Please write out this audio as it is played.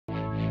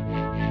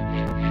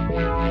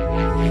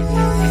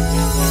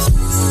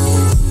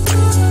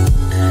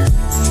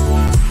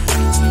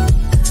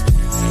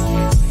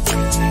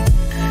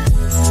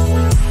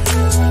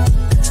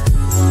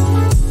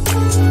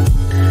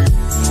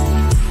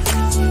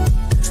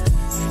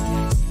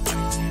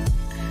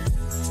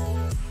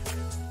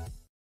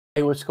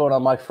What's going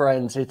on, my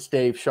friends? It's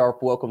Dave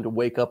Sharpe. Welcome to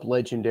Wake Up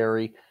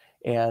Legendary.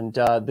 And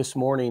this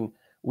morning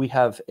we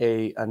have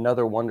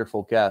another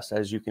wonderful guest.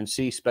 As you can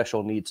see,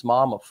 special needs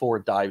mom of four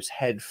dives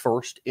head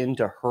first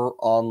into her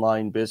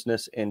online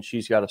business, and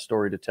she's got a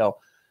story to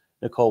tell.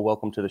 Nicole,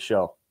 welcome to the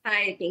show.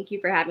 Hi, thank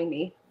you for having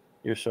me.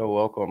 You're so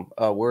welcome.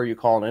 Where are you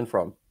calling in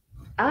from?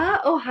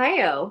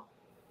 Ohio,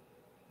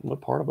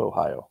 What part of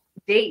Ohio?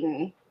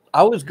 Dayton.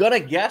 I was gonna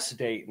guess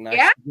Dayton. I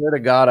Yeah, swear to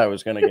God, I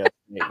was gonna guess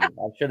Dayton.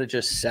 I should have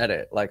just said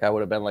it. Like I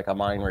would have been like a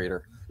mind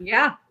reader.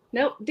 yeah.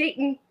 Nope,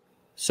 Dayton.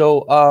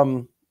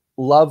 So,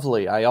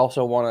 lovely. I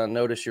also want to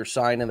notice your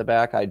sign in the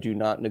back. I do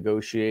not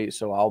negotiate,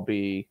 so I'll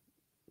be,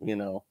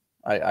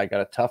 I got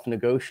a tough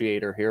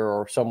negotiator here,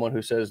 or someone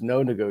who says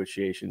no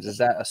negotiations. Is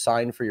that a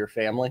sign for your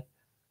family?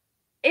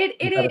 Is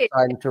that a It is.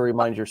 sign to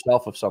remind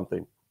yourself of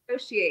something?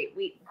 Negotiate.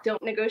 We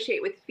don't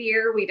negotiate with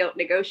fear. We don't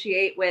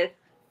negotiate with,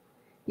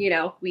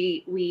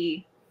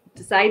 we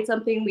decide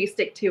something, we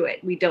stick to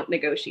it. We don't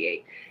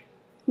negotiate.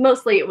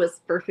 Mostly it was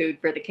for food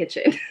for the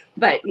kitchen,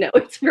 but no,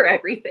 it's for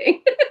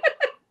everything.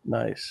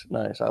 Nice,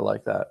 nice. I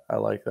like that. I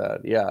like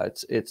that. Yeah,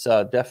 it's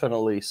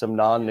definitely some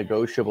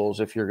non-negotiables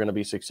if you're going to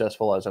be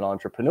successful as an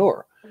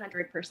entrepreneur.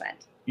 100%.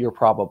 You're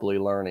probably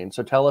learning.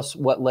 So tell us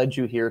what led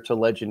you here to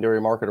Legendary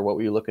Marketer. What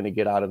were you looking to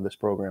get out of this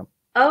program?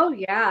 Oh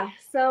yeah.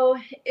 So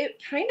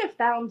it kind of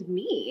found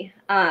me.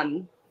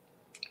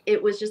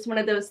 It was just one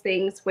of those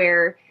things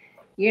where,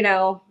 you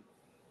know,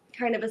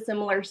 kind of a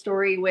similar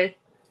story with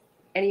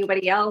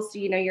anybody else.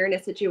 You're in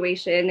a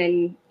situation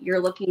and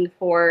you're looking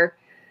for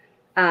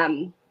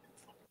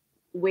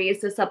ways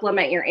to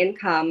supplement your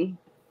income.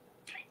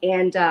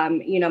 And,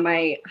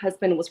 my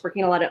husband was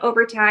working a lot of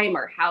overtime.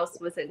 Our house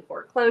was in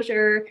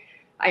foreclosure.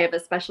 I have a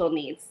special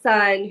needs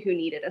son who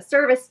needed a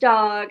service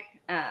dog,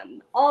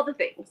 all the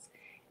things.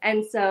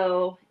 And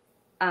so,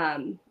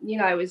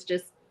 I was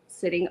just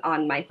sitting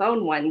on my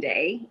phone one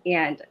day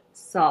and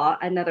saw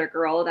another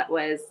girl that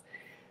was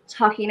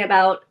talking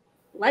about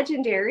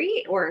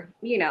Legendary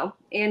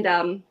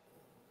and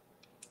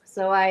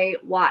so I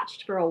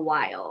watched for a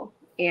while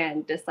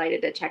and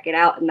decided to check it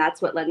out. And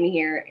that's what led me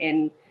here.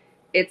 And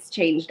it's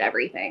changed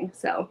everything.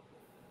 So,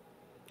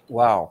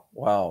 Wow,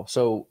 wow.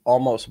 So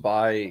almost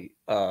by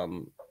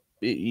almost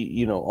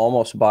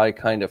by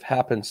kind of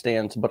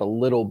happenstance, but a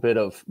little bit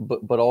of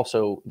but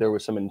also there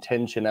was some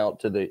intention out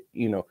to the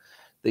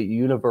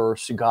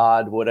universe,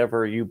 God,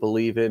 whatever you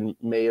believe in,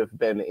 may have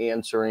been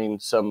answering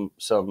some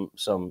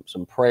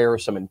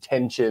prayers, some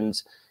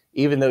intentions,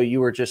 even though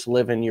you were just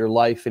living your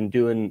life and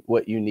doing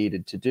what you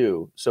needed to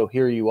do. So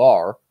here you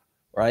are,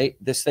 right?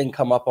 This thing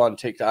come up on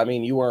TikTok. I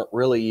mean, you weren't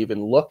really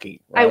even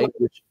looking, I right?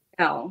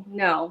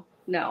 no,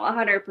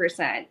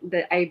 100%.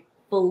 That I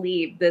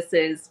believe this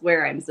is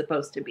where I'm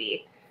supposed to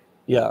be.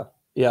 Yeah,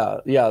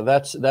 yeah.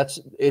 That's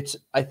it's.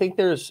 I think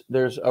there's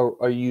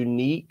a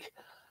unique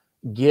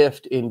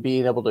gift in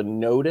being able to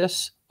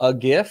notice a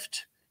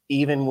gift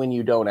even when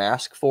you don't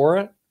ask for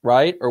it,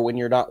 right? Or when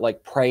you're not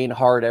like praying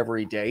hard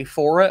every day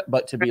for it,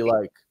 but to be Right.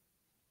 like,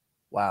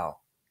 wow,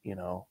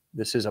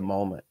 this is a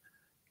moment.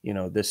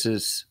 This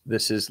is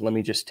let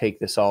me just take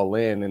this all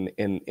in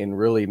and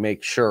really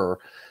make sure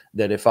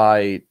that if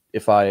I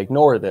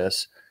ignore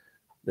this,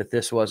 that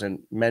this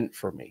wasn't meant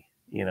for me,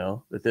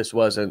 that this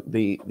wasn't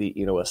the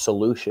a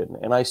solution.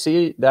 And I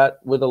see that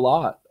with a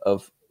lot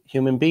of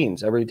human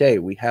beings every day.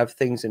 We have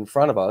things in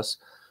front of us,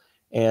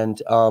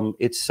 and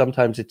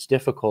sometimes it's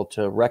difficult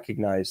to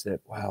recognize that,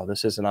 wow,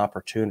 this is an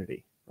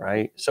opportunity,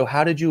 right? So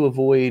how did you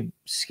avoid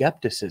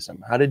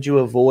skepticism? How did you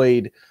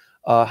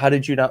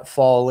not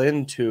fall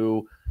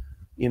into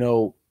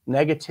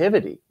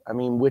negativity? I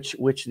mean,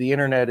 which the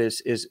internet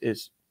is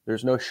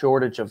there's no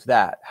shortage of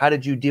that. How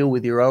did you deal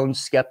with your own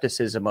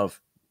skepticism of,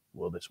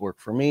 will this work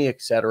for me,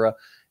 etc.?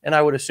 And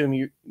I would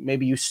assume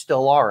maybe you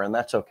still are, and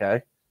that's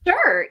okay.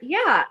 Sure.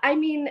 Yeah. I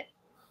mean,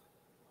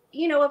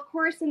 of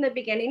course, in the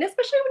beginning,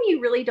 especially when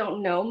you really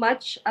don't know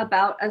much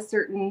about a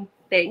certain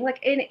thing,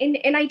 like,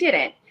 and I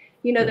didn't,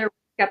 Yeah. there was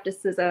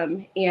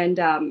skepticism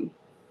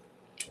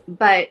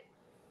but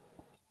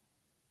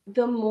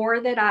the more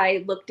that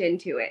I looked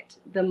into it,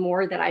 the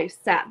more that I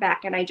sat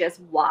back and I just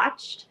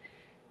watched,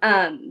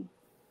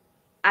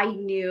 I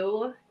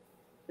knew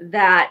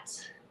that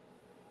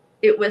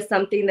it was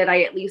something that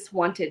I at least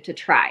wanted to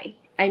try.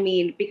 I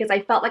mean, because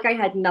I felt like I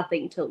had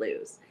nothing to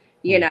lose,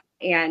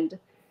 and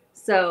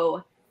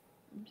so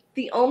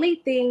the only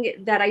thing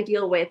that I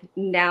deal with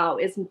now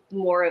is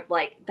more of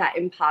like that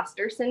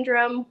imposter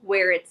syndrome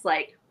where it's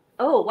like,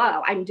 oh,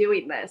 wow, I'm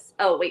doing this.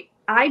 Oh, wait,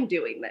 I'm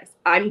doing this.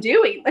 I'm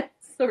doing this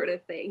sort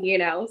of thing,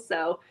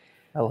 So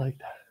I like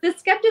that. the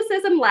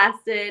skepticism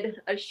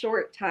lasted a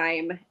short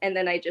time and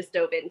then I just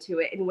dove into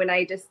it. And when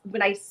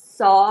I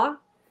saw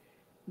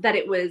that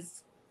it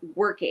was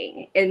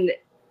working and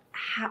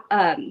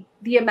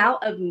the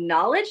amount of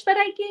knowledge that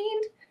I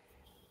gained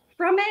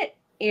from it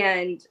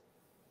and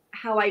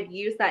how I've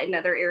used that in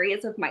other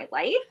areas of my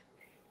life,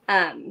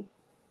 um,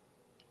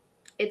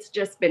 it's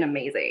just been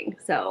amazing.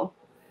 So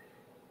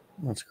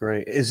That's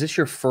great. Is this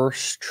your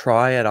first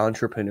try at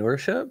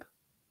entrepreneurship?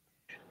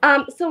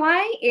 So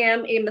I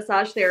am a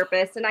massage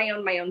therapist and I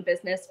own my own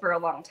business for a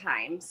long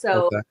time.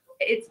 So Okay.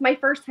 it's my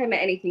first time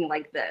at anything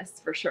like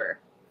this for sure.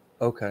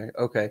 Okay.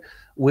 Okay.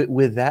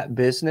 With that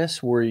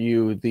business, were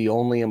you the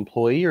only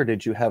employee or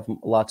did you have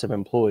lots of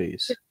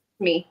employees?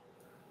 Me.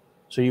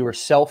 So you were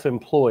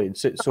self-employed,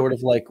 so, sort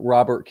of like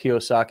Robert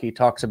Kiyosaki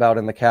talks about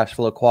in the cash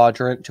flow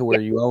quadrant, to Yeah.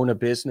 where you own a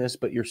business,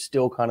 but you're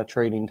still kind of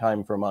trading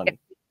time for money.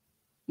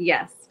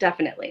 Yes,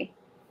 definitely.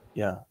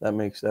 Yeah, that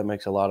makes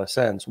a lot of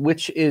sense,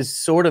 which is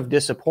sort of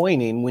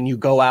disappointing when you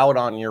go out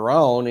on your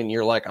own and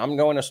you're like, I'm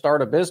going to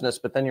start a business,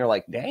 but then you're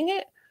like,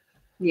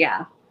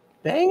 Yeah.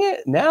 dang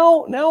it.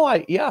 Now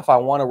yeah, if I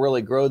want to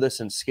really grow this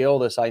and scale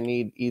this, I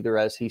need either,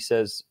 as he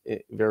says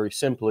very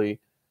simply,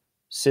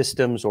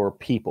 systems or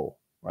people,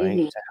 right,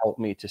 Hmm. to help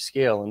me to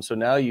scale. And so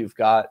now you've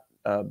got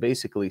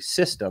basically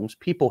systems,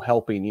 people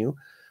helping you.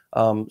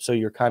 So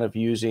you're kind of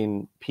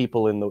using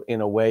people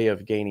in a way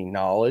of gaining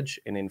knowledge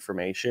and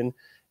information,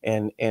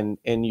 and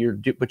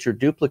but you're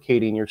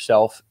duplicating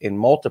yourself and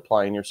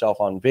multiplying yourself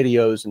on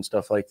videos and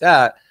stuff like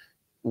that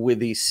with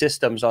these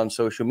systems on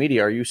social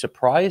media. Are you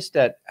surprised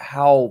at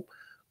how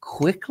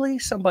quickly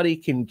somebody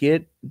can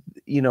get,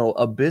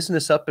 a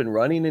business up and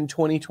running in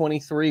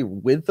 2023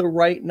 with the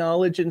right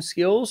knowledge and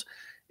skills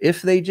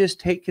if they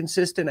just take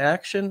consistent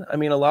action? I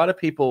mean, a lot of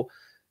people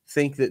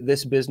think that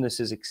this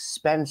business is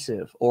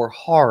expensive or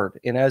hard.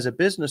 And as a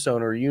business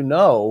owner,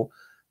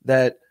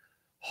 that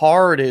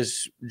hard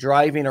is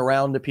driving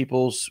around to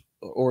people's,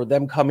 or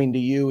them coming to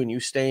you and you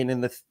staying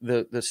in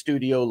the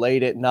studio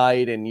late at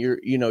night, and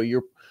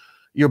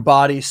your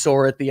body's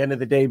sore at the end of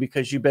the day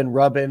because you've been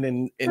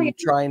rubbing and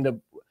trying to.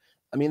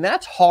 I mean,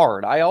 that's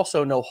hard. I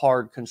also know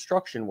hard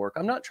construction work.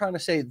 I'm not trying to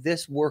say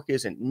this work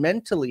isn't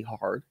mentally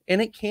hard,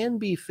 and it can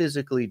be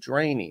physically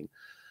draining,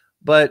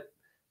 but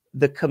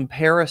the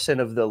comparison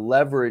of the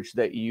leverage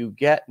that you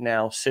get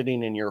now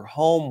sitting in your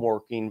home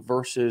working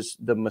versus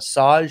the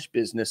massage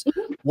business,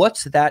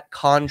 what's that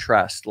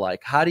contrast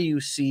like? How do you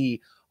see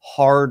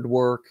hard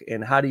work,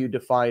 and how do you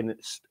define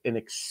an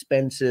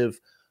expensive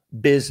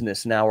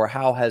business now, or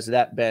how has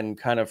that been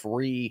kind of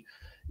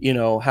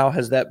how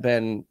has that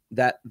been,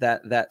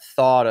 that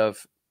thought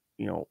of,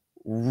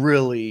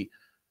 really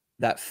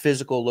that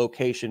physical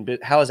location,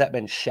 but how has that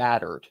been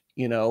shattered?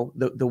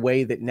 The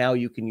way that now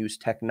you can use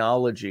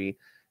technology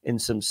and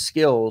some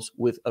skills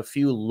with a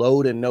few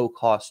low to no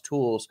cost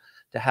tools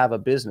to have a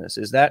business.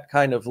 Is that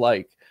kind of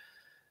like,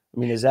 I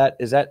mean, has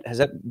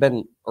that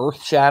been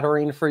earth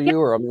shattering for Yeah. you?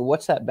 Or, I mean,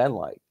 what's that been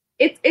like?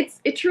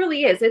 It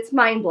truly is. It's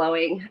mind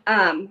blowing.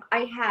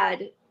 I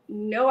had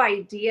no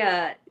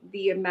idea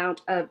the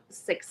amount of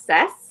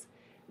success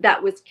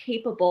that was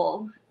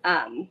capable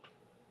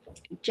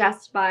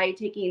just by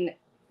taking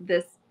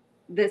this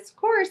this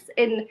course,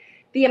 and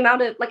the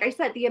amount of, like I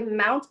said, the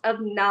amount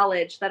of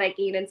knowledge that I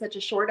gained in such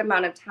a short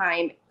amount of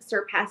time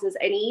surpasses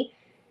any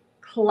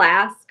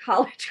class,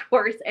 college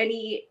course,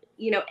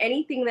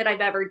 anything that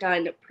I've ever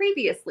done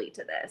previously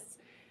to this.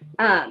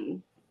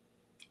 Um,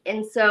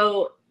 and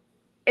so,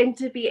 and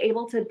to be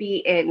able to be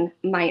in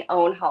my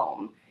own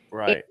home and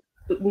Right.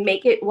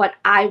 make it what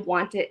I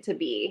want it to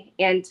be,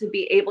 and to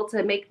be able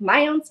to make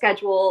my own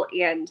schedule.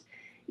 And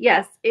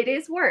yes, it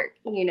is work,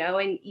 and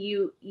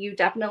you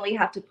definitely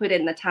have to put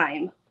in the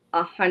time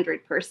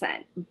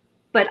 100%.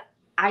 But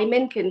I'm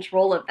in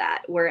control of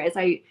that, whereas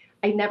I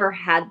never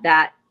had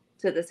that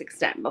to this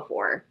extent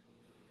before.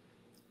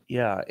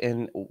 Yeah,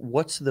 and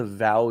what's the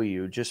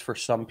value, just for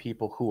some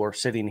people who are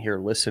sitting here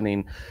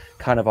listening,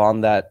 kind of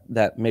on that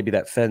maybe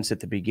that fence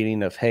at the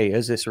beginning of, hey,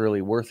 is this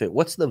really worth it?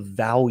 What's the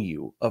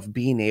value of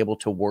being able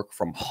to work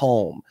from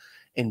home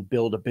and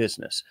build a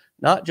business?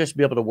 Not just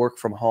be able to work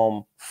from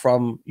home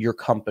from your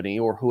company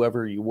or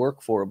whoever you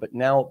work for, but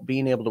now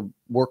being able to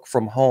work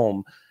from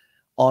home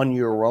on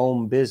your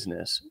own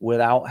business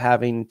without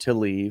having to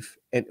leave.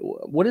 And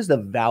what is the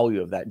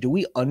value of that? Do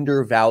we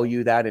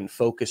undervalue that and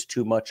focus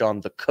too much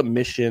on the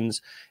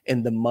commissions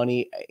and the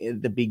money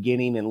in the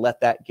beginning and let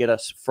that get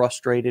us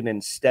frustrated,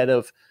 instead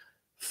of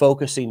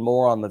focusing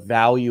more on the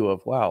value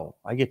of, wow,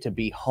 I get to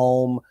be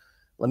home.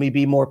 Let me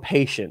be more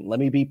patient. Let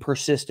me be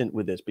persistent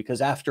with this,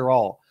 because after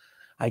all,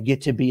 I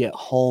get to be at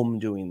home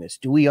doing this.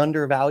 Do we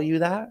undervalue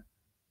that?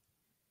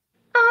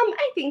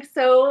 I think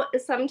so.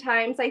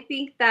 Sometimes I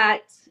think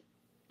that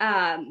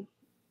um,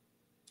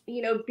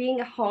 being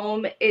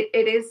home,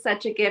 it is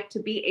such a gift to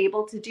be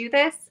able to do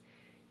this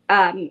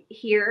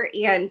here,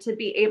 and to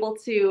be able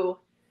to,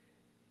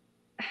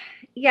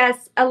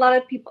 yes, a lot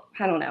of people,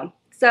 I don't know.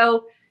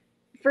 So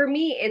for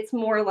me, it's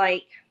more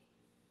like,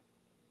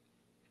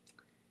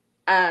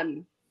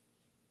 um,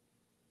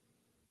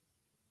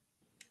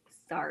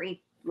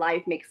 sorry,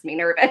 life makes me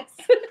nervous.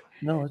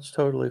 No, it's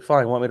totally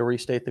fine. Want me to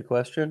restate the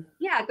question?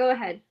 Yeah, go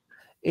ahead.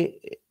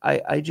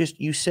 I just,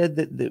 you said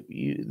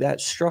that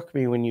struck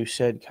me when you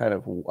said kind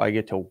of, I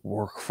get to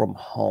work from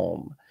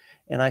home.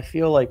 And I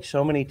feel like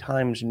so many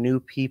times new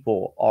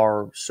people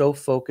are so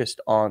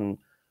focused on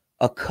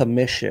a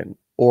commission,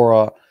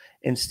 or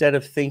instead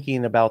of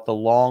thinking about the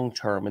long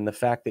term and the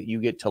fact that you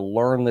get to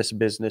learn this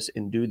business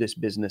and do this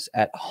business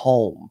at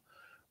home,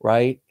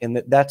 right?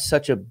 And that's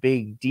such a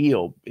big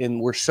deal.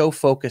 And we're so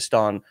focused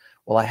on,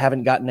 well, I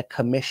haven't gotten a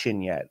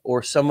commission yet,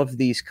 or some of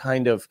these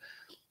kind of,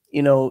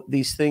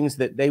 these things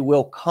that they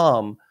will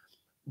come,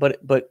 but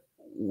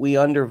we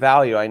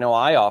undervalue. I know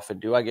I often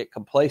do. I get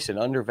complacent,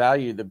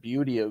 undervalue the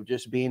beauty of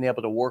just being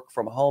able to work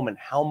from home, and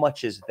how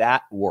much is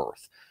that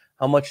worth?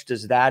 How much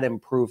does that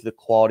improve the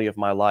quality of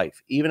my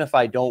life? Even if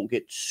I don't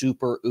get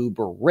super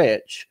uber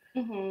rich,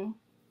 Mm-hmm.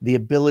 the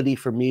ability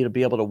for me to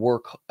be able to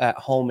work at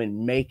home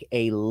and make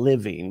a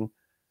living,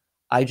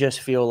 I just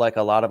feel like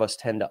a lot of us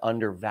tend to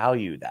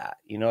undervalue that.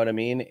 You know what I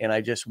mean? And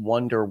I just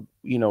wonder,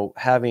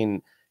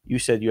 you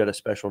said you had a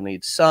special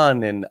needs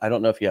son, and I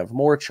don't know if you have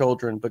more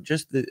children, but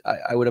just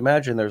I would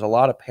imagine there's a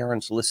lot of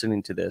parents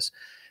listening to this.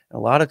 And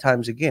a lot of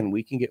times, again,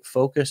 we can get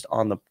focused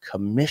on the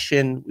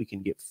commission. We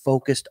can get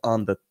focused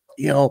on the,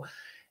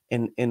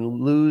 and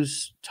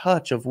lose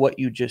touch of what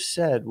you just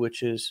said,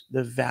 which is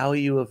the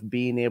value of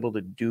being able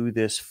to do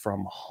this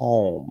from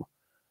home.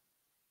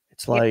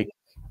 It's Yeah. like,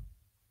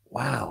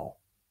 wow.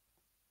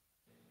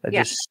 That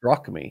Yeah. just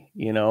struck me,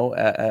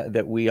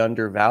 that we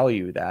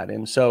undervalue that.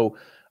 And so,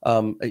 I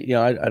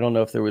don't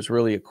know if there was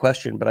really a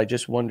question, but I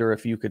just wonder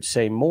if you could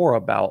say more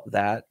about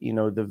that,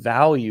 the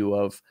value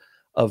of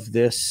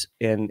this,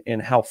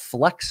 and how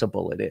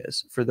flexible it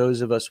is for those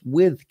of us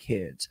with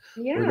kids,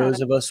 or Yeah. those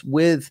of us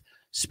with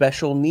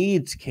special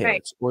needs Right.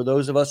 kids, or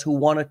those of us who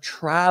want to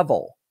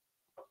travel.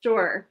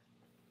 Sure.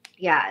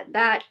 Yeah,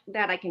 that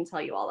I can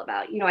tell you all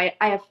about. I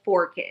have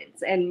 4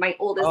 kids, and my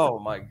oldest. Oh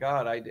my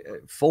God,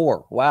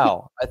 four.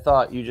 Wow. I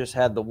thought you just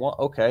had the one.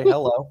 Okay,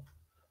 hello.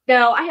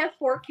 No, I have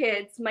 4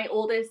 kids. My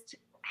oldest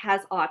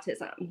has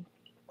autism.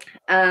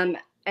 Um,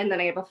 and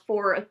then I have a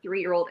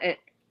 3-year-old, and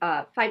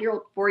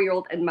 5-year-old,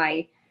 4-year-old, and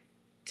my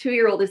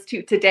 2-year-old is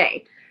 2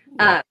 today.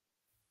 Wow. Um,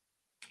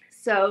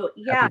 so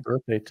Happy yeah,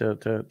 birthday to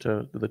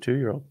the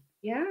 2-year-old.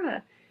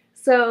 yeah.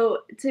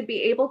 So to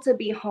be able to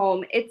be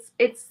home, it's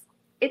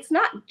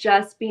not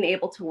just being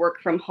able to work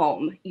from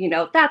home.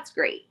 That's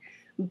great,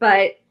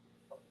 but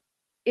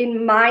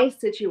in my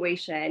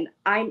situation,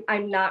 I'm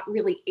not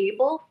really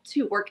able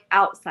to work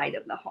outside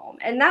of the home,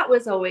 and that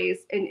was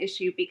always an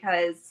issue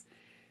because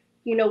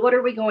what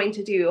are we going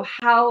to do?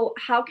 How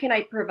can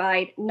I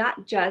provide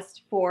not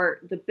just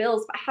for the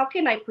bills, but how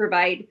can I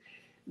provide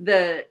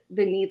the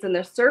needs and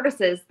the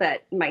services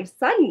that my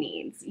son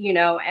needs?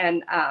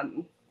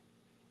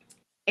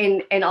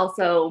 And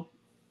also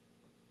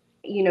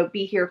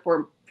be here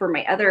for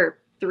my other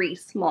 3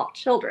 small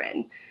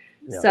children.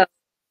 Yeah. So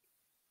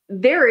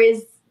there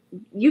is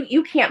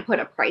you can't put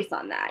a price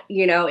on that.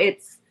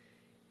 It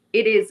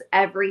is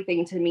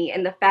everything to me,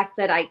 and the fact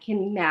that I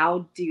can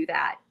now do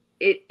that,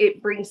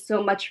 it brings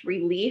so much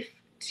relief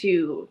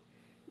to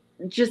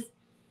just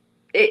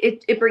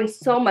it brings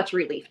so much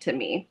relief to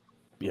me.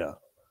 Yeah.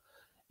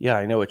 Yeah,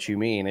 I know what you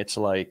mean. It's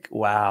like,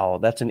 wow,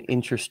 that's an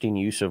interesting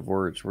use of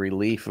words,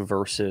 relief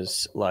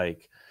versus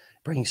like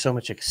bringing so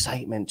much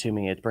excitement to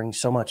me. It brings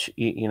so much,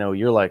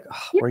 you're like,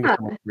 oh, brings Yeah.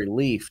 so much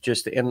relief.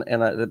 Just, and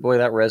boy,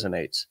 that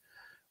resonates,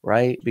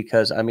 right?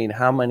 Because I mean,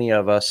 how many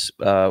of us,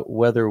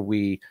 whether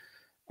we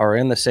are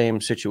in the same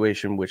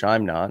situation, which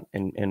I'm not,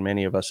 and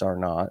many of us are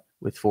not,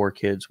 with 4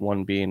 kids,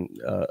 one being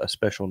a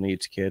special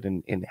needs kid,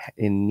 and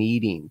in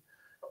needing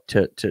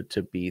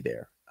to be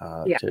there.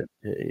 Yeah.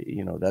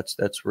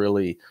 That's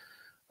really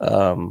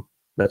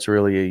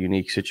a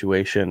unique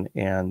situation,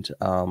 and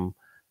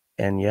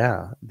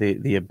yeah,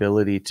 the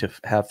ability to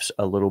have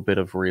a little bit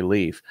of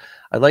relief.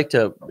 I read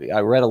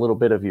a little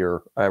bit of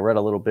your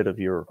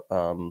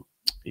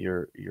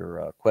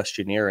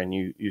questionnaire, and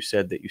you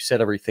said that you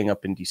set everything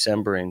up in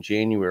December. In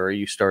January,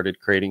 you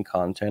started creating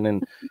content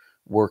and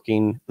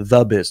working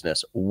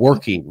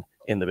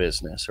in the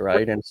business,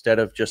 right? Instead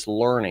of just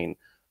learning.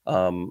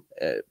 Um,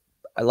 uh,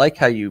 I like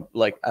how you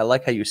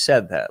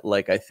said that.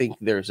 Like, I think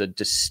there's a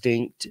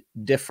distinct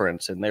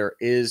difference, and there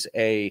is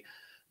a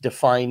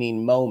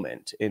defining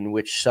moment in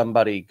which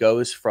somebody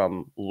goes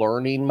from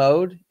learning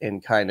mode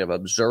and kind of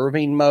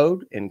observing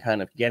mode and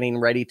kind of getting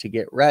ready to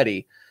get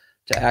ready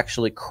to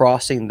actually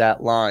crossing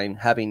that line,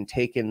 having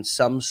taken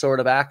some sort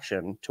of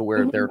action to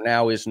where there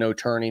now is no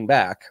turning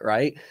back,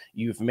 right?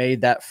 You've made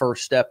that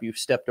first step. You've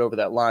stepped over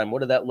that line. What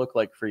did that look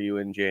like for you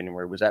in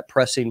January? Was that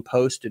pressing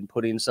post and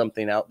putting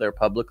something out there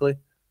publicly?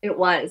 It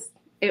was.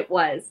 It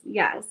was.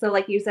 Yeah. So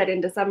like you said,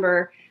 in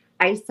December,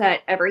 I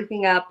set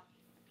everything up,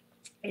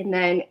 and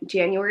then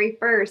January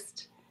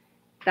 1st,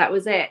 that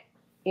was it.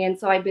 And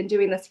so I've been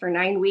doing this for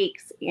 9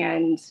 weeks,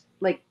 and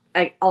like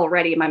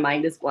already my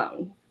mind is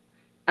blown.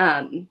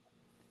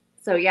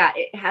 So yeah,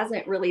 it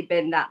hasn't really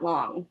been that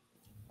long.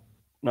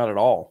 Not at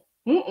all.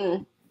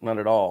 Mm-mm. Not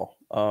at all.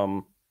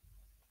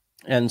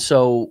 And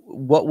so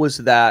what was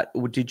that?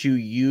 Did you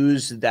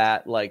use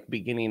that like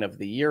beginning of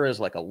the year as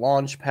like a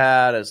launch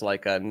pad, as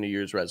like a New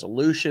Year's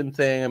resolution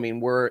thing? I mean,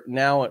 we're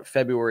now at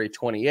February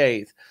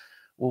 28th.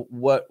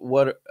 What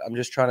I'm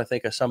just trying to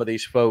think of some of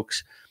these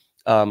folks,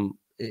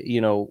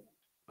 you know,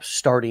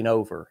 starting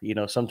over.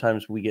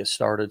 Sometimes we get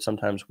started,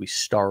 sometimes we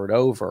start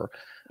over.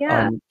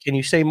 Yeah. Can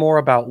you say more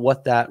about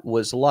what that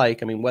was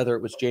like? I mean, whether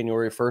it was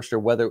January 1st or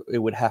whether it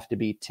would have to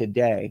be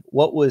today,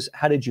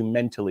 how did you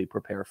mentally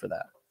prepare for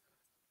that?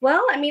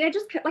 Well, I mean,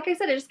 like I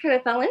said, I just kind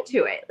of fell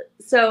into it.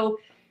 So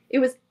it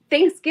was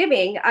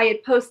Thanksgiving. I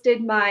had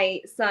posted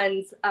my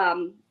son's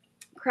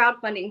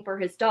crowdfunding for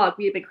his dog.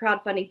 We had been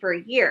crowdfunding for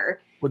a year.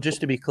 Well, just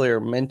to be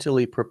clear,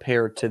 mentally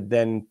prepared to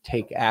then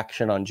take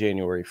action on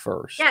January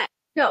 1st. Yeah.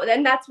 No,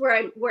 then that's where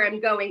I'm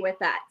going with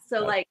that.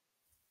 So like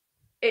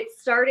it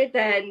started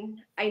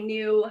then. I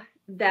knew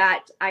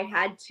that I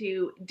had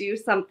to do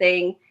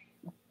something.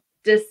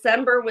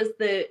 December was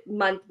the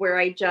month where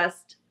I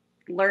just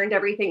learned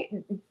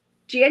everything.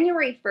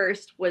 January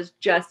 1st was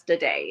just a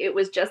day. It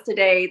was just a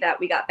day that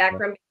we got back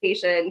from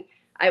vacation.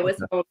 I was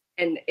home,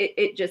 and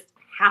it just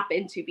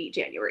happened to be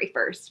January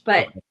 1st.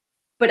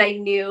 But I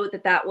knew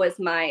that was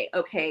my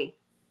okay,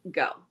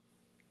 go.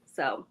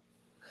 So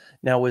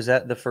now, was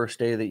that the first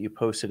day that you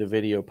posted a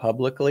video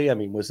publicly? I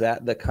mean, was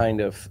that the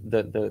kind of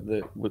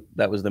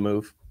that was the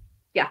move?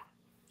 Yeah.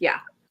 Yeah.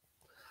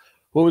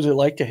 What was it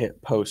like to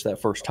hit post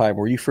that first time?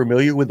 Were you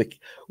familiar with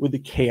the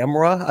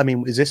camera? I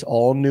mean, is this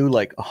all new,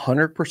 like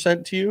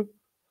 100% to you?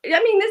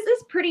 I mean, this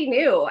is pretty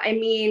new. I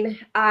mean,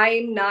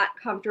 I'm not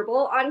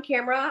comfortable on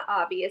camera,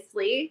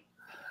 obviously.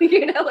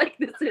 You know, like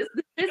You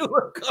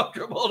look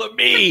comfortable to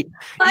me.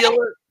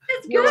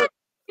 It's good.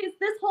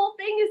 This whole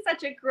thing is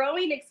such a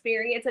growing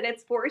experience, and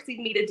it's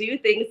forcing me to do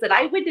things that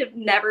I would have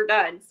never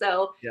done.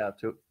 So yeah,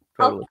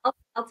 totally.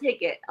 I'll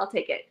take it. I'll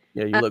take it.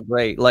 Yeah, you look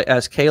great. Like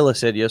as Kayla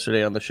said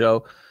yesterday on the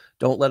show,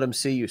 don't let them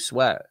see you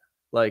sweat.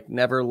 Like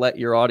never let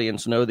your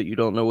audience know that you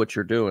don't know what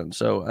you're doing.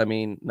 So I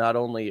mean, not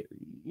only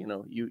you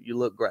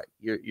look great.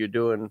 You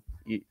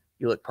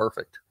look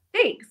perfect.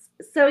 Thanks.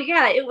 So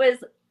yeah, it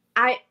was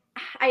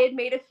I had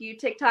made a few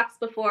TikToks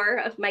before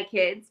of my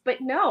kids,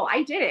 but no,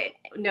 I didn't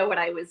know what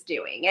I was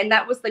doing. And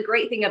that was the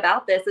great thing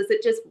about this is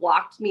it just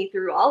walked me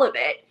through all of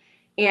it.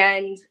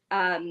 And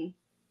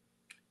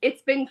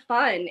it's been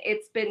fun.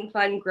 It's been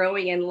fun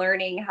growing and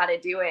learning how to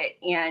do it.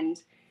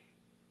 And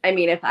I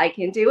mean, if I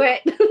can do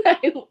it,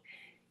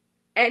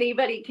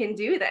 anybody can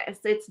do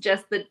this. It's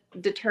just the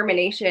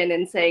determination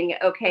and saying,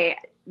 okay,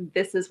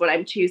 this is what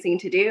I'm choosing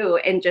to do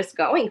and just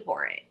going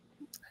for it.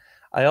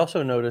 I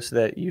also noticed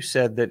that you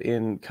said that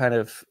in kind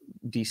of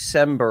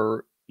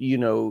December,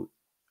 even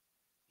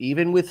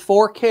with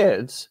 4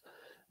 kids,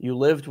 you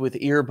lived with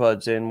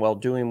earbuds in while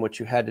doing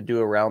what you had to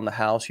do around the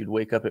house. You'd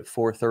wake up at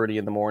 4:30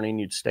 in the morning.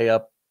 You'd stay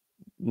up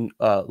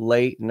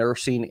late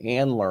nursing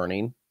and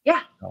learning.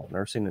 Yeah. Oh,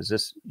 nursing,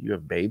 you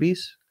have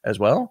babies as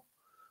well?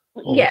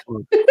 Oh, yeah.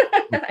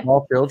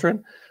 Small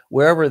children.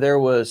 Wherever there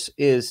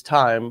is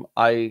time,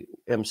 I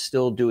am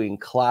still doing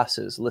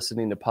classes,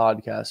 listening to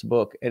podcasts,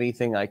 book,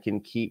 anything I can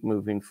keep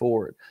moving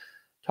forward.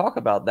 Talk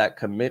about that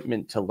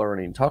commitment to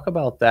learning. Talk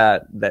about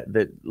that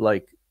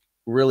like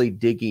really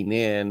digging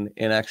in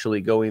and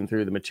actually going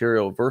through the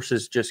material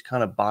versus just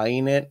kind of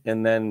buying it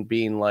and then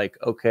being like,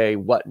 okay,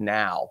 what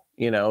now?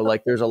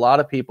 Like there's a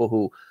lot of people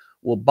who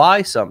will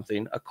buy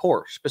something, a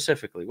course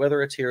specifically,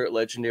 whether it's here at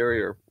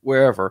Legendary or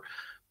wherever.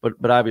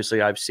 But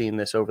obviously I've seen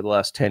this over the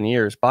last 10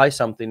 years, buy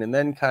something and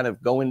then kind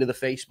of go into the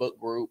Facebook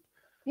group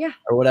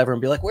or whatever and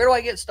be like, where do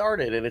I get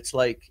started? And it's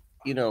like,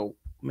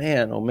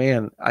 man, oh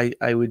man,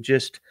 I would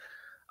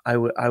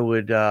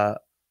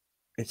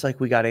it's like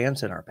we got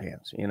ants in our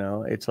pants,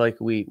 it's like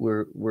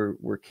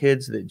we're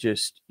kids that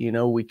just,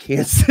 we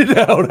can't sit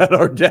down at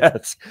our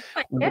desk.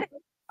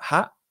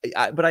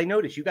 But I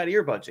noticed you got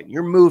earbuds in,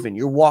 you're moving,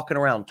 you're walking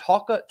around.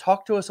 Talk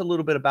to us a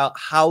little bit about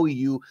how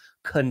you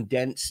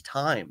condense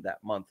time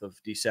that month of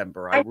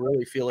December. I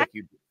really feel like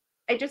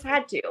I just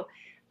had to.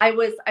 I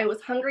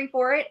was hungry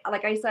for it.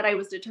 Like I said, I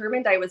was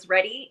determined, I was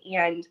ready.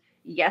 And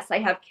yes, I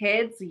have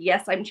kids.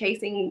 Yes, I'm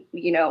chasing,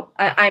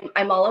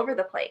 I'm all over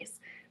the place.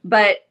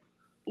 But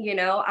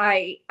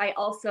I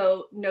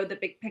also know the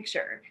big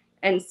picture.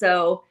 And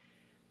so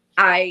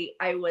I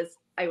was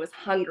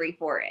hungry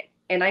for it.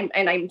 And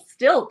I'm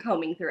still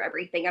combing through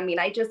everything. I mean,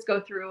 I just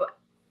go through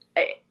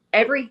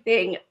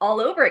everything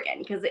all over again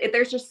because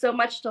there's just so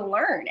much to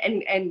learn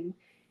and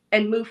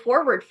move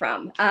forward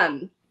from.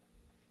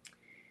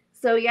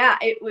 So yeah,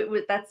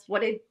 that's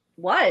what it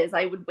was.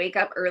 I would wake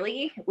up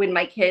early when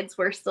my kids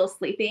were still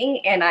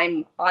sleeping and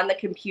I'm on the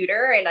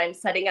computer and I'm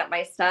setting up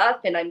my stuff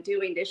and I'm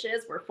doing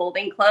dishes. We're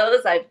folding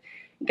clothes. I've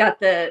got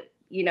the,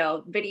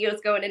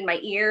 videos going in my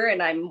ear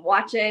and I'm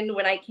watching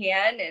when I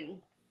can.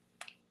 And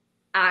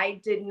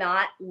I did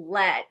not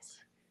let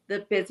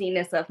the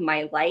busyness of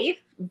my life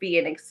be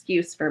an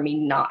excuse for me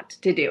not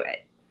to do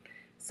it.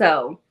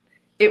 So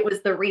it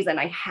was the reason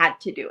I had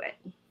to do it.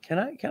 Can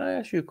I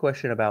ask you a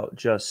question about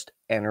just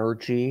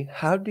energy?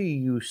 How do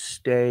you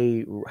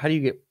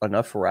get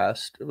enough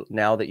rest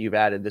now that you've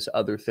added this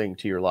other thing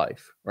to your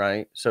life,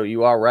 right? So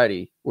you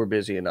already were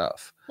busy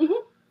enough. Mm-hmm.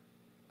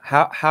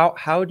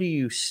 How do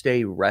you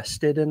stay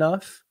rested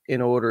enough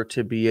in order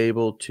to be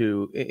able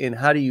to, and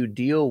how do you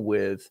deal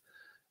with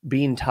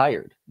being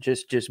tired?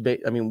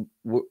 I mean,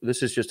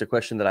 this is just a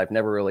question that I've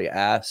never really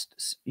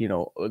asked,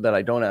 that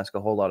I don't ask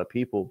a whole lot of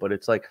people, but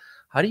it's like,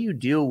 how do you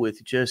deal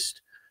with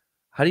just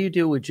How do you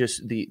deal with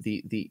just the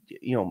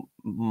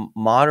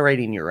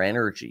moderating your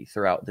energy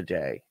throughout the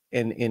day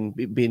and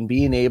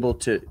being able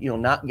to,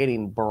 not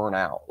getting burnt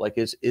out? Like,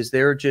 is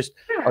there just,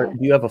 or Yeah. do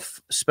you have a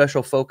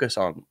special focus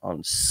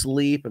on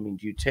sleep? I mean,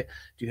 do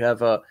you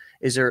have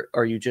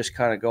are you just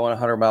kind of going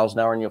 100 miles an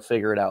hour and you'll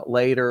figure it out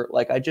later?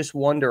 Like, I just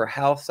wonder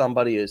how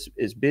somebody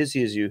is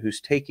busy as you, who's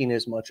taking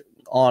as much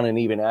on and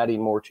even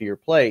adding more to your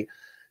plate,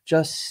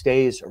 just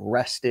stays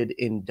rested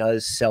and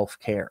does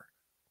self-care.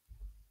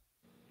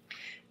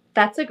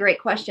 That's a great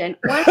question.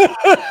 One,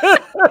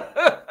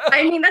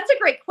 I mean, that's a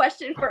great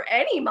question for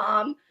any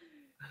mom,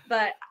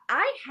 but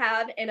I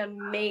have an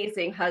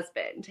amazing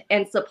husband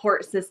and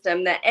support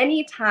system that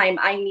anytime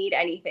I need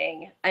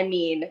anything, I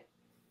mean,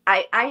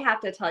 I have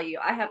to tell you,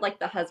 I have like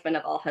the husband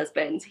of all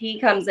husbands. He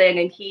comes in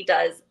and he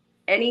does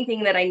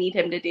anything that I need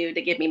him to do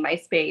to give me my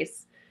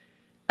space,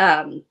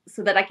 so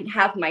that I can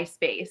have my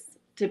space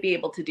to be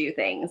able to do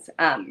things.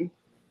 And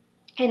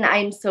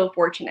I'm so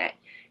fortunate.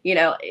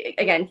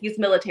 Again, he's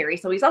military,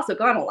 so he's also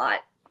gone a lot.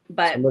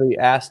 But Somebody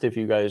asked if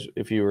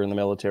you were in the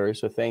military,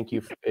 so thank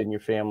you and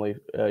your family,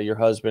 your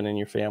husband and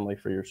your family,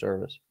 for your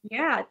service.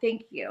 yeah,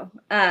 thank you.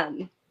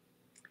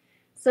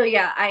 So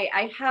yeah,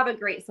 I have a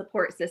great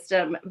support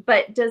system,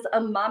 but does a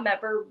mom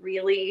ever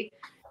really,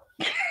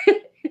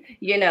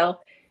 you know,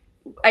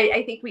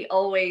 I think we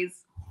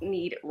always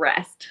need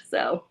rest.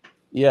 So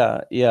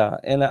Yeah, yeah,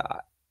 and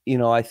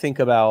I think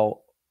about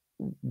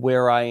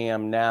where I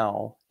am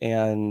now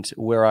and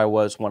where I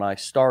was when I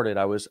started.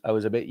 I was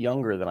a bit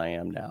younger than I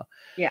am now,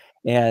 yeah.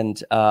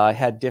 and I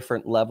had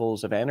different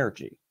levels of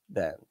energy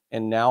then,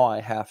 and now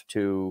I have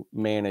to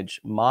manage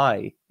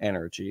my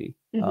energy,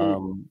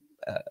 Hmm.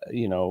 uh,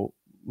 you know,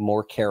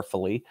 more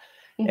carefully,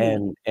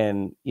 Hmm.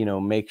 and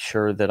make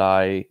sure that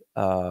I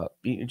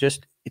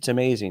just, it's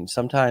amazing.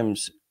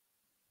 Sometimes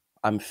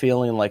I'm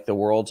feeling like the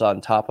world's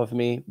on top of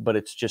me, but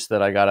it's just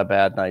that I got a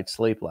bad night's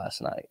sleep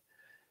last night.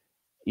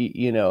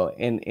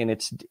 And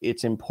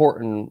it's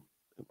important,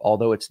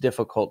 although it's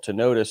difficult to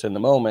notice in the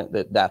moment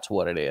that that's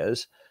what it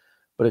is.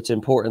 But it's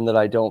important that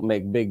I don't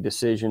make big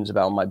decisions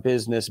about my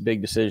business,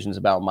 big decisions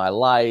about my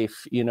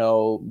life,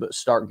 but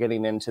start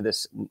getting into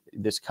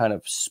this kind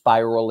of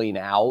spiraling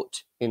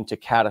out into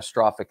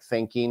catastrophic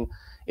thinking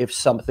if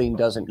something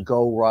doesn't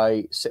go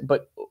right.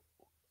 But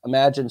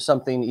imagine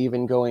something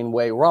even going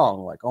way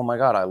wrong, like, oh my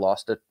God, I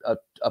lost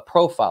a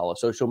profile, a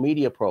social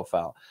media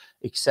profile,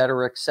 et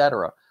cetera, et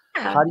cetera.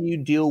 Yeah. How do you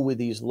deal with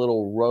these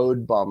little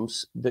road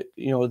bumps that,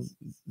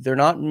 they're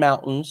not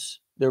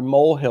mountains, they're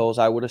molehills,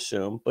 I would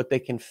assume, but they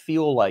can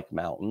feel like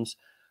mountains.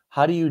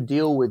 How do you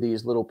deal with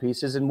these little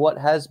pieces? And what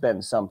has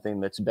been something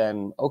that's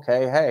been,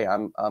 okay, hey,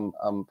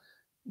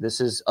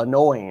 this is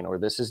annoying or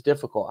this is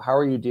difficult? How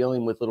are you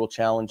dealing with little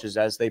challenges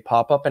as they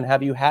pop up? And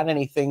have you had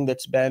anything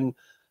that's been,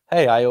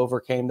 hey, I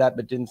overcame that,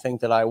 but didn't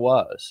think that I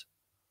was?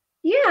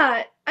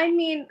 Yeah, I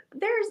mean,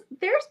 there's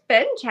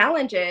been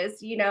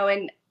challenges,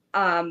 and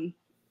um,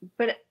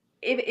 but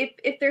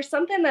if there's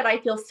something that I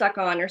feel stuck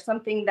on or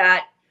something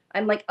that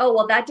I'm like, oh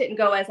well, that didn't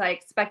go as I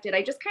expected,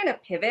 I just kind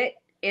of pivot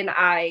and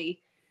I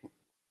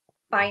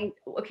find,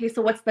 okay,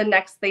 so what's the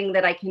next thing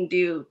that I can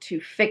do to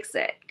fix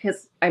it?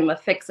 Because I'm a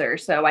fixer,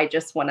 so I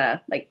just want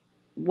to, like,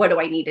 what do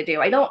I need to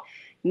do? I don't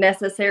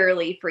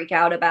necessarily freak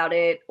out about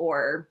it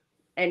or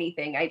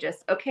anything. I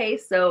just, okay,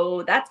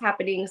 so that's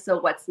happening. So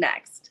what's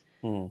next?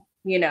 Hmm.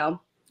 You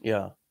know?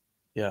 Yeah,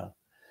 yeah,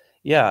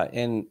 yeah.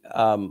 And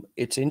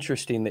it's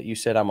interesting that you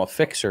said I'm a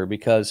fixer,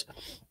 because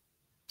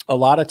a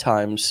lot of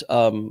times,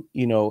 and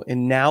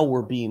now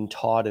we're being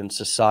taught in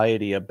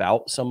society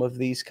about some of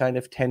these kind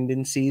of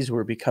tendencies.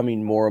 We're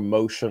becoming more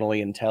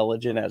emotionally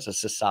intelligent as a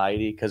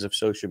society because of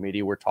social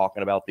media. We're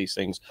talking about these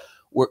things.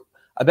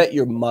 I bet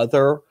your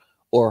mother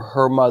or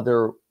her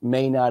mother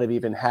may not have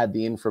even had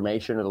the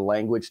information or the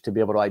language to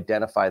be able to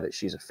identify that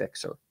she's a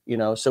fixer,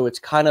 So it's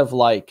kind of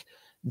like,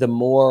 the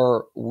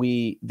more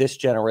this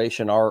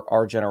generation,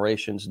 our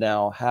generations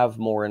now, have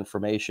more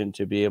information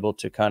to be able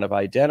to kind of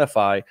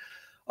identify,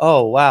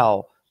 oh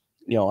wow,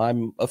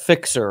 I'm a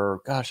fixer,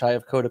 gosh, I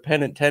have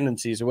codependent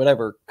tendencies or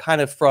whatever,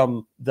 kind of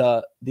from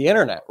the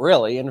internet,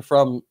 really, and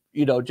from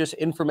just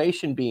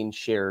information being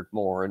shared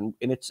more, and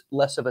it's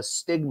less of a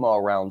stigma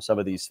around some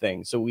of these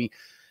things, so we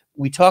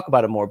talk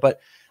about it more. But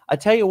I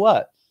tell you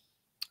what,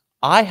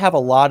 I have a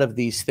lot of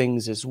these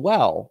things as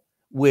well,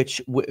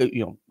 which,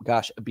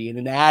 gosh, being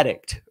an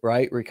addict,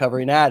 right?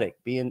 Recovering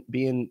addict, being,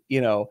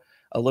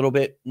 a little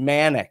bit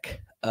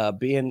manic,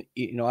 being,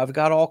 I've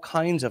got all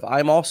kinds of,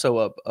 I'm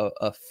also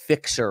a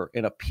fixer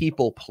and a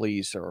people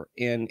pleaser.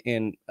 And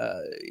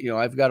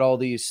I've got all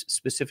these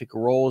specific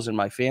roles in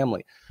my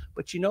family.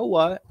 But you know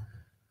what?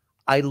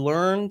 I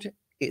learned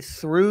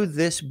through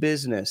this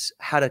business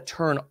how to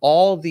turn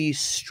all these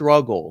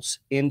struggles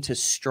into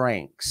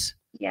strengths.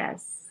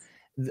 Yes.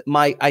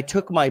 I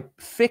took my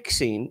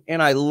fixing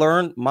and I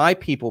learned my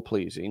people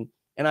pleasing,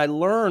 and I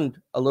learned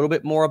a little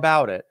bit more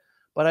about it.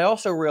 But I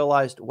also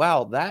realized,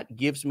 wow, that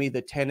gives me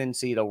the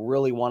tendency to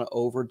really want to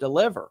over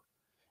deliver.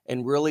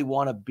 and really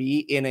want to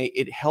be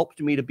it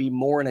helped me to be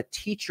more in a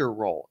teacher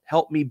role,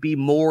 helped me be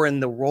more in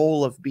the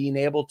role of being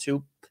able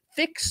to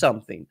fix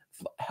something,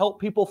 help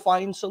people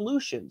find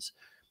solutions.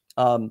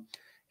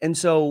 And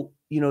so,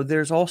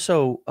 there's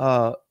also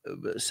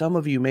some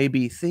of you may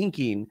be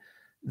thinking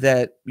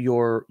that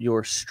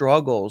your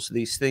struggles,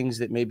 these things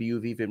that maybe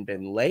you've even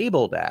been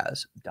labeled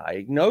as,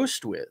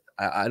 diagnosed with.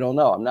 I don't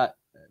know. I'm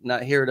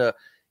not here to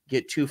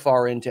get too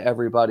far into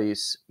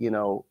everybody's,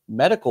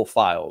 medical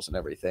files and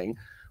everything.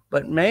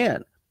 But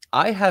man,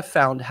 I have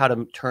found how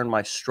to turn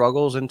my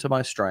struggles into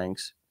my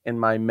strengths and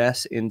my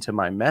mess into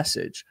my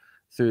message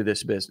through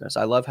this business.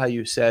 I love how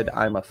you said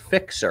I'm a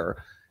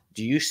fixer.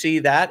 Do you see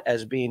that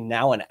as being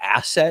now an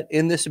asset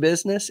in this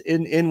business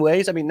in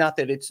ways? I mean, not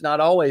that it's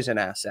not always an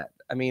asset.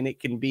 I mean, it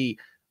can be,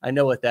 I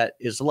know what that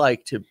is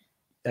like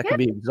that can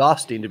be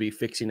exhausting to be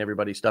fixing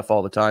everybody's stuff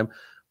all the time.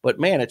 But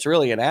man, it's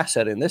really an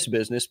asset in this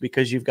business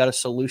because you've got a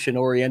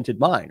solution-oriented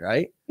mind,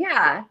 right?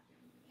 Yeah.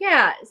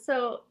 Yeah.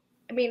 So,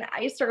 I mean,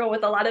 I struggle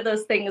with a lot of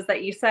those things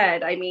that you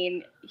said. I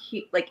mean,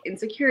 like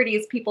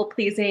insecurities, people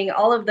pleasing,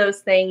 all of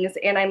those things.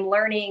 And I'm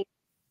learning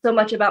so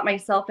much about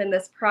myself in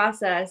this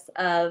process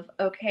of,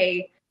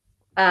 okay,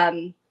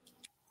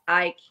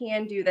 I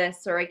can do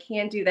this or I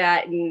can do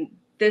that. And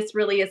this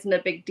really isn't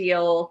a big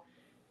deal.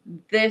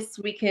 This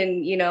we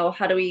can,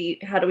 how do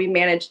we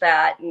manage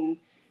that? And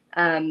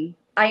I'm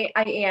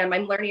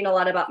learning a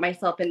lot about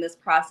myself in this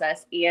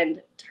process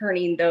and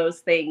turning those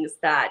things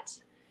that,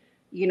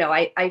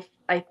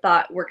 I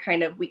thought were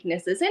kind of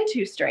weaknesses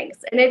into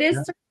strengths, and it is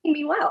serving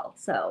me well.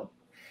 So,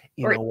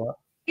 You know what,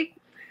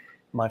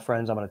 my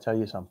friends, I'm going to tell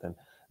you something.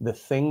 The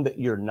thing that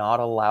you're not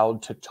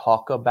allowed to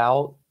talk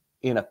about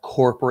in a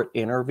corporate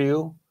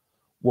interview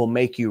will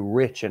make you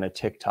rich in a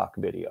TikTok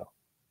video.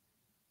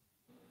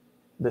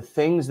 The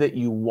things that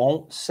you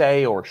won't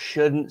say or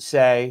shouldn't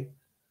say,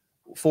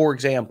 for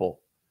example,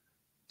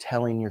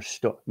 telling your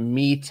story,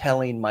 me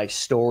telling my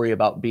story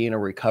about being a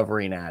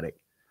recovering addict.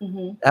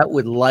 Mm-hmm. That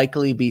would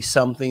likely be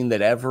something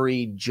that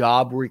every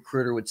job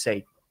recruiter would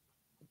say,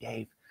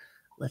 Dave,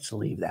 let's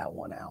leave that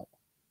one out.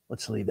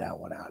 Let's leave that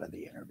one out of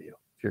the interview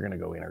if you're going to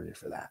go interview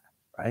for that,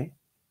 right?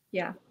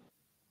 Yeah.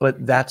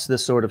 But that's the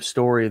sort of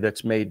story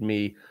that's made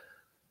me,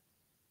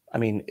 I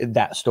mean,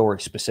 that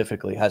story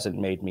specifically hasn't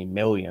made me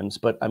millions,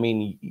 but I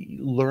mean,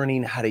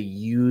 learning how to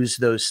use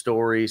those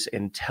stories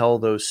and tell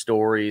those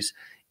stories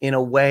in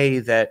a way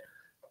that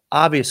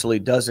obviously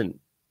doesn't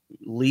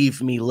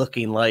leave me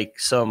looking like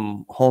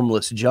some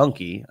homeless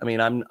junkie. I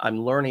mean, I'm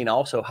learning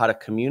also how to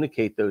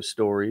communicate those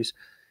stories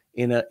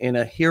in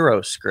a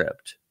hero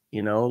script,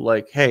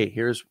 like, hey,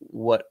 here's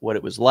what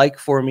it was like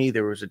for me.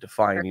 There was a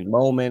defining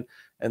moment,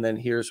 and then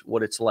here's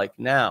what it's like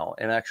now,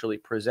 and actually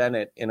present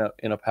it in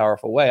a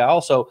powerful way. I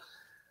also,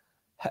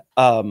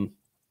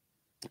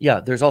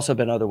 there's also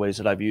been other ways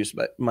that I've used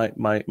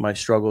my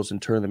struggles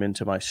and turn them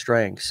into my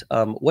strengths.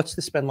 What's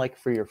this been like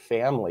for your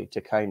family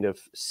to kind of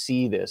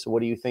see this? What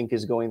do you think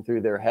is going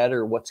through their head,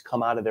 or what's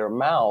come out of their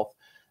mouth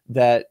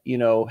that,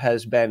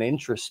 has been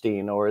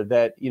interesting, or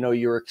that,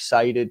 you're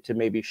excited to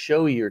maybe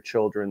show your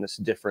children this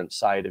different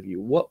side of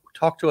you?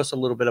 Talk to us a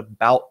little bit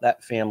about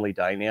that family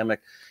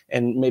dynamic,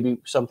 and maybe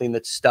something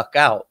that's stuck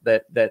out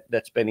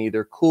that's been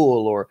either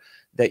cool or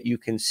that you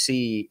can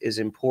see is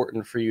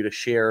important for you to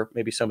share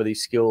maybe some of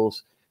these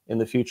skills in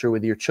the future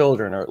with your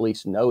children, or at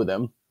least know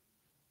them.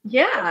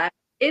 Yeah,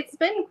 it's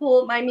been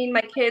cool. I mean,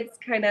 my kids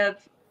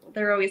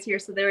they're always here.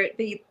 So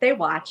they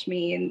watch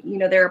me,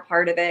 and, they're a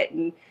part of it,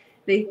 and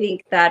they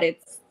think that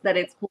it's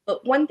cool.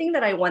 But one thing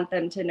that I want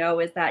them to know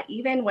is that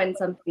even when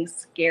something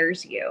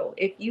scares you,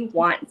 if you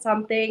want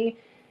something,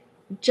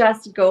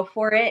 just go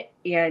for it.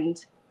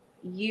 And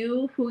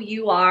who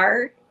you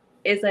are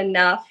is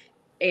enough,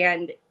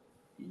 and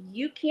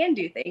you can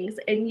do things,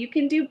 and you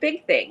can do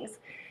big things.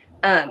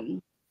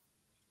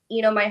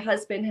 My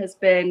husband has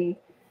been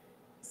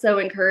so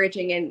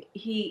encouraging, and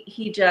he's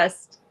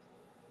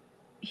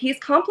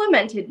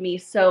complimented me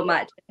so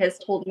much, has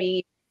told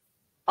me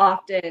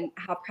often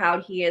how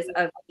proud he is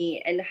of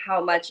me and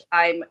how much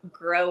I'm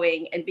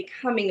growing and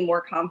becoming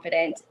more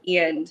confident,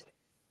 and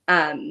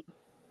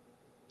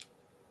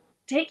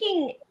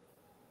taking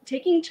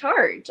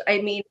charge.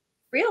 I mean,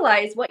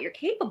 realize what you're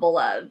capable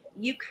of.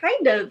 You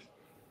kind of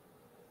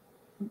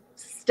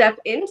step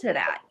into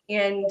that,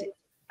 and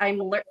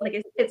like I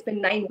said, it's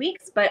been 9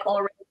 weeks, but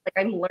already,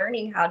 like, I'm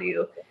learning how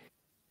to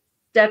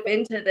step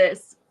into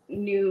this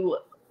new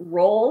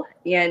role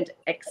and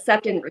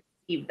accept and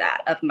receive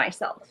that of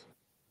myself.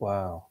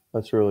 Wow.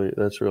 That's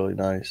really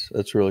nice.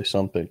 That's really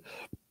something.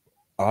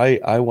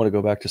 I want to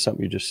go back to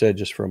something you just said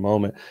just for a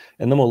moment,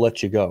 and then we'll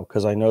let you go,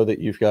 because I know that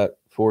you've got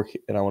 4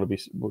 and I want to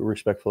be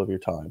respectful of your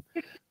time.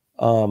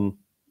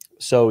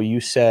 So you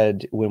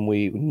said when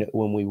we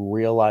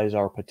realize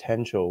our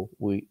potential,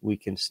 we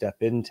can step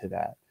into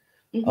that.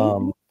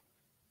 Mm-hmm.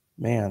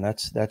 Man,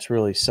 that's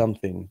really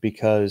something,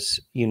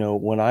 because,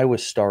 when I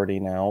was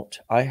starting out,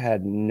 I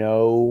had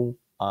no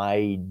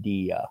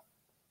idea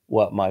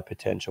what my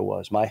potential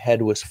was. My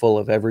head was full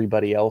of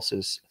everybody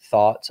else's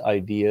thoughts,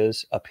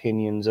 ideas,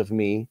 opinions of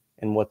me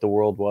and what the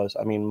world was.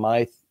 I mean,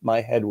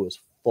 my head was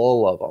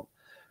full of them,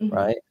 Mhm.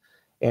 right?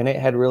 And it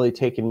had really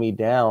taken me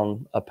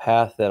down a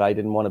path that I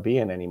didn't want to be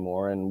in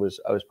anymore, and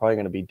I was probably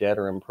going to be dead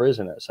or in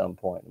prison at some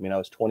point. I mean, I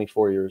was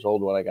 24 years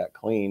old when I got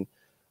clean,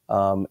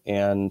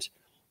 and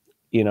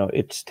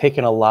it's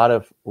taken a lot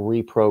of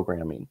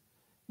reprogramming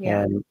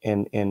Yeah.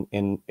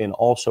 and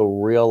also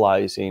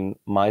realizing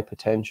my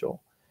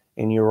potential.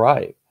 And you're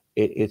right.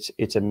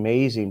 It's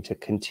amazing to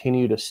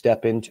continue to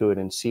step into it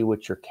and see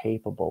what you're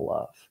capable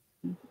of.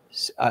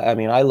 I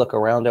mean, I look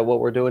around at what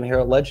we're doing here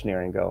at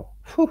Legendary and go,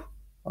 whew,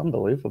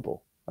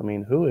 unbelievable. I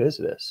mean, who is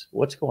this?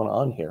 What's going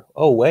on here?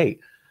 Oh,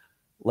 wait,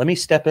 let me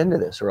step into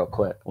this real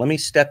quick. Let me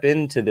step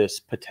into this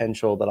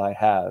potential that I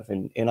have.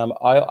 And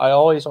I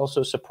always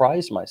also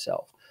surprise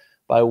myself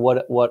by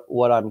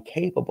what I'm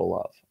capable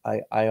of.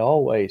 I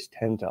always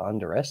tend to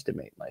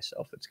underestimate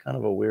myself. It's kind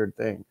of a weird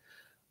thing.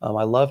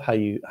 I love how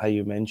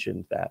you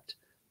mentioned that.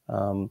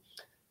 Um,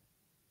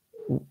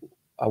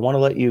 I want to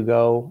let you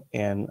go,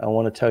 and I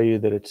want to tell you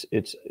that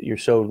it's you're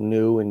so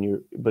new,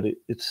 and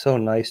it's so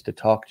nice to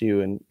talk to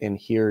you and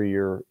hear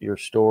your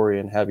story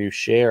and have you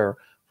share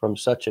from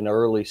such an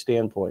early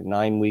standpoint,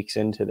 9 weeks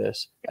into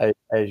this,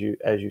 as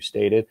you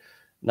stated.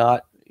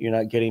 You're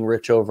not getting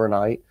rich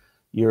overnight.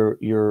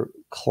 You're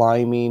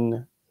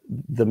climbing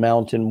the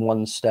mountain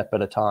one step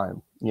at a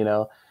time,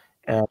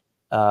 and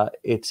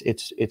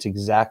it's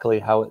exactly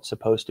how it's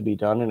supposed to be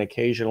done. And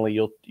occasionally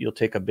you'll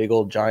take a big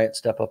old giant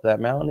step up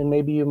that mountain, and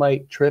maybe you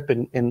might trip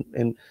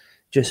and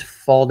just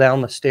fall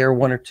down the stair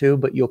one or two,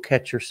 but you'll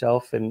catch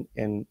yourself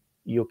and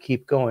you'll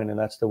keep going. And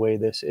that's the way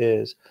this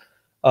is.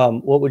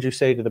 What would you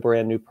say to the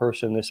brand new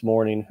person this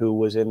morning who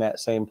was in that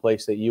same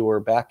place that you were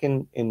back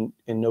in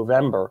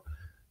November,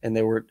 and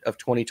they were of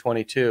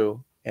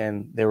 2022,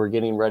 and they were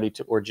getting ready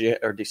to, or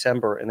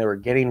December, and they were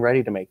getting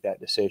ready to make that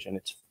decision?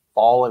 It's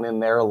fallen in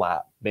their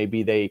lap.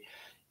 Maybe they,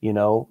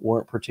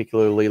 weren't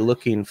particularly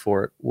looking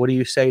for it. What do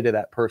you say to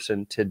that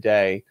person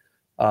today,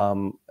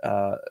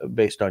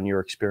 based on your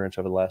experience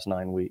over the last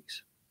 9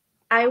 weeks?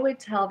 I would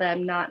tell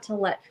them not to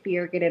let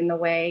fear get in the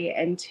way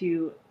and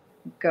to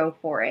go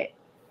for it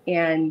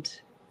and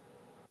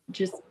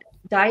just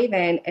dive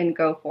in and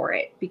go for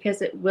it,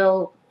 because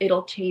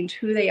it'll change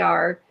who they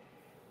are,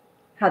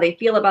 how they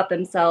feel about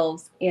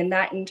themselves, and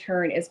that in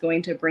turn is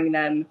going to bring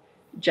them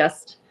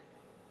just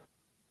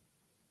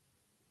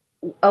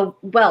a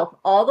wealth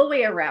all the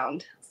way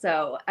around.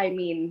 So, I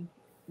mean,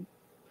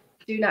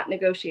 do not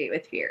negotiate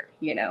with fear.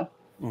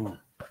 Mm.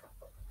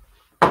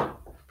 Dang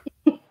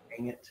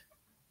it.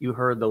 You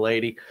heard the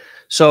lady.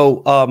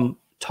 So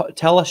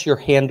tell us your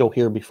handle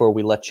here before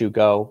we let you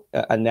go.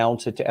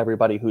 Announce it to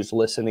everybody who's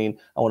listening.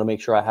 I want to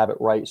make sure I have it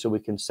right so we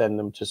can send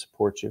them to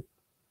support you.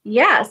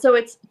 Yeah, so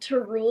it's to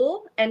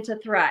rule and to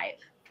thrive.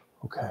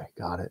 Okay,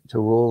 got it. To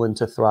rule and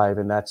to thrive.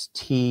 And that's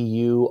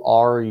TURULL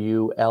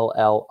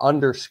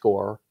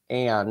underscore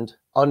and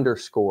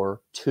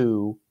underscore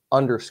to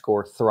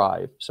underscore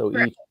thrive. So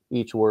Correct.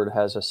 each word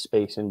has a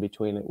space in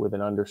between it with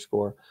an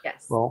underscore.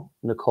 Yes. Well,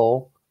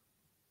 Nicole,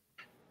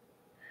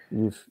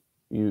 you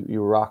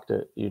rocked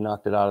it. You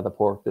knocked it out of the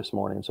park this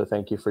morning. So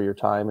thank you for your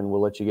time, and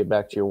we'll let you get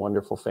back to your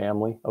wonderful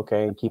family.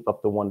 Okay. And keep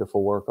up the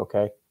wonderful work.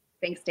 Okay.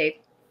 Thanks, Dave.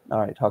 All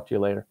right. Talk to you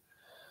later.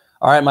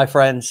 All right, my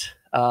friends.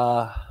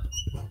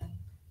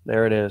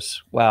 There it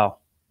is. Wow.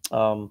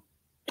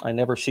 I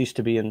never cease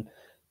to be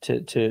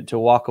to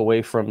walk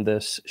away from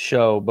this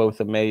show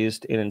both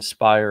amazed and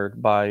inspired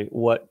by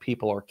what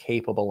people are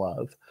capable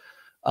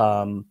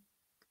of.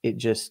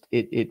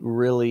 It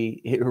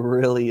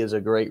really is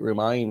a great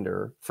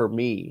reminder for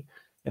me,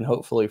 and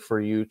hopefully for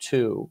you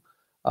too,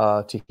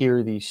 to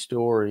hear these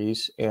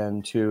stories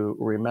and to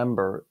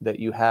remember that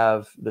you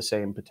have the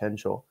same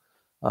potential.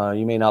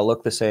 You may not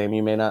look the same,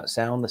 you may not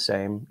sound the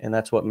same, and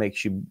that's what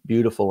makes you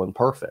beautiful and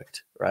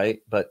perfect, right?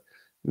 But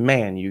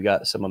man, you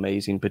got some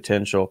amazing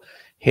potential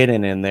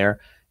hidden in there.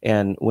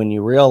 And when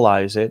you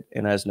realize it,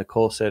 and as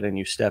Nicole said, and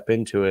you step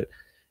into it,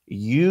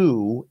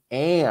 you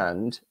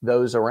and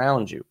those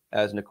around you,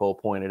 as Nicole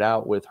pointed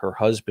out, with her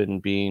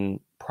husband being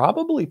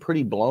probably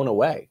pretty blown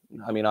away.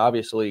 I mean,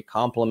 obviously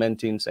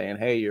complimenting, saying,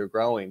 hey, you're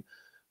growing,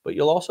 but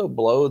you'll also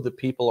blow the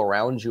people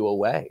around you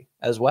away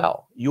as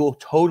well. You'll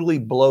totally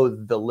blow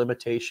the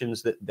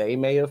limitations that they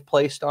may have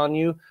placed on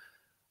you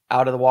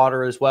out of the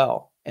water as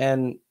well.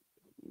 And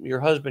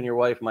your husband, your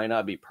wife might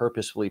not be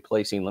purposefully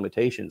placing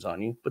limitations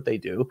on you, but they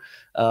do.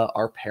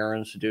 Our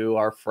parents do,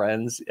 our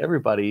friends,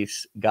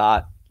 everybody's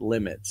got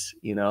limits,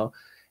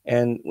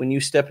 And when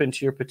you step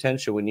into your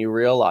potential, when you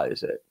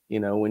realize it,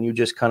 when you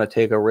just kind of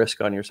take a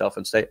risk on yourself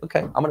and say, okay,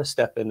 I'm going to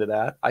step into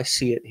that. I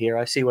see it here.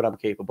 I see what I'm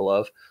capable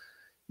of.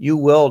 You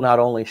will not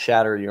only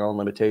shatter your own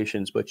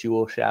limitations, but you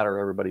will shatter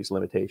everybody's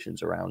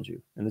limitations around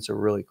you. And it's a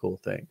really cool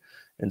thing.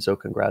 And so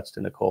congrats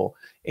to Nicole.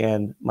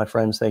 And my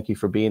friends, thank you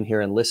for being here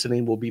and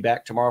listening. We'll be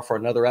back tomorrow for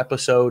another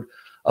episode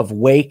of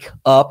Wake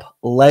Up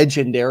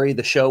Legendary,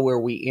 the show where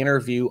we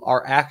interview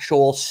our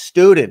actual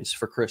students,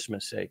 for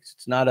Christmas sakes.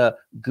 It's not a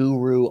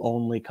guru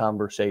only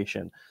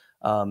conversation.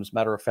 As a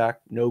matter of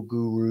fact, no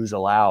gurus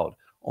allowed.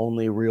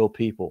 only real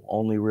people,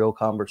 only real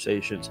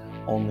conversations,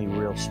 only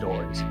real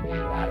stories. Get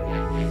out of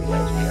here. You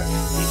guys are here.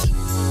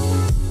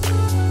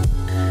 Peace.